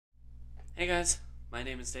Hey guys, my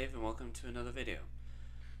name is Dave and welcome to another video.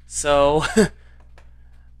 So,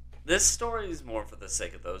 this story is more for the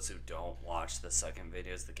sake of those who don't watch the second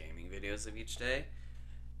videos, the gaming videos of each day.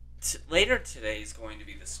 Later today is going to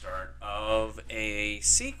be the start of a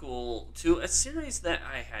sequel to a series that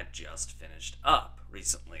I had just finished up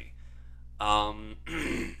recently. Um,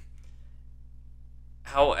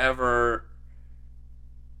 However,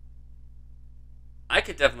 I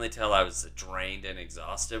could definitely tell I was drained and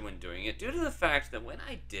exhausted when doing it due to the fact that when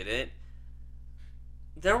I did it,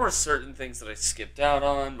 there were certain things that I skipped out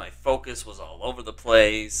on. My focus was all over the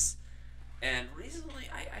place. And recently,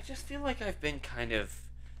 I just feel like I've been kind of,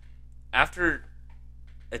 after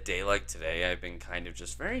a day like today, I've been kind of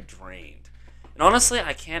just very drained. And honestly,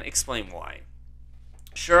 I can't explain why.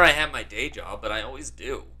 Sure, I have my day job, but I always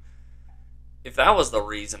do. If that was the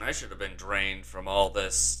reason, I should have been drained from all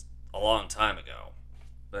this a long time ago.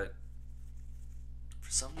 But for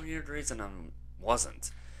some weird reason, I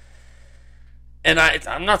wasn't. And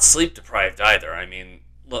I'm not sleep deprived either. I mean,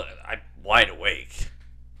 look, I'm wide awake.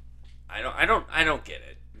 I don't get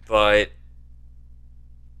it. But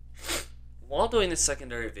while doing this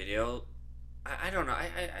secondary video, I don't know.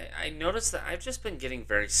 I noticed that I've just been getting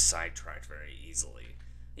very sidetracked very easily.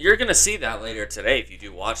 You're gonna see that later today if you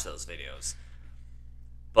do watch those videos.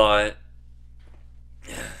 But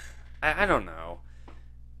I don't know.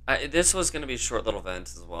 This was going to be a short little vent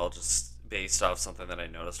as well, just based off something that I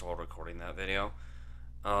noticed while recording that video.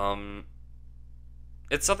 Um,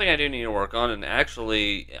 it's something I do need to work on, and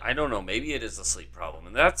actually, I don't know, maybe it is a sleep problem.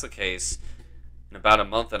 And that's the case, in about a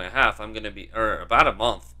month and a half, or about a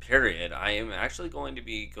month, period, I am actually going to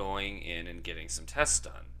be going in and getting some tests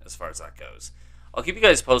done, as far as that goes. I'll keep you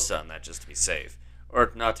guys posted on that just to be safe.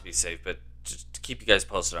 Or not to be safe, but just to keep you guys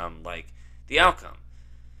posted on, like, the outcome.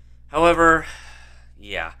 However,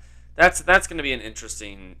 yeah, that's going to be an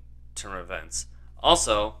interesting turn of events.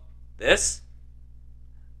 Also,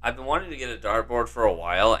 I've been wanting to get a dartboard for a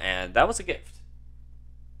while, and that was a gift.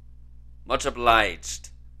 Much obliged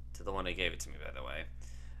to the one who gave it to me, by the way.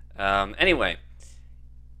 Anyway,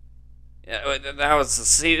 yeah, that was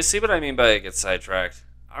see what I mean by I get sidetracked.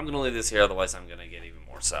 I'm gonna leave this here, otherwise I'm gonna get even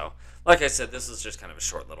more so. Like I said, this is just kind of a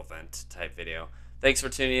short little vent type video. Thanks for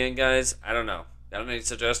tuning in, guys. I don't know. Got any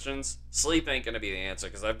suggestions? Sleep ain't going to be the answer,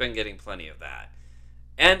 because I've been getting plenty of that.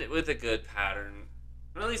 And with a good pattern,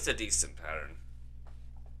 or at least a decent pattern.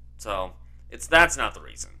 So, that's not the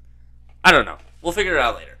reason. I don't know. We'll figure it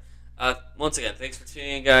out later. Once again, thanks for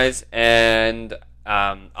tuning in, guys, and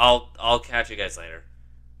I'll catch you guys later.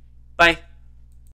 Bye.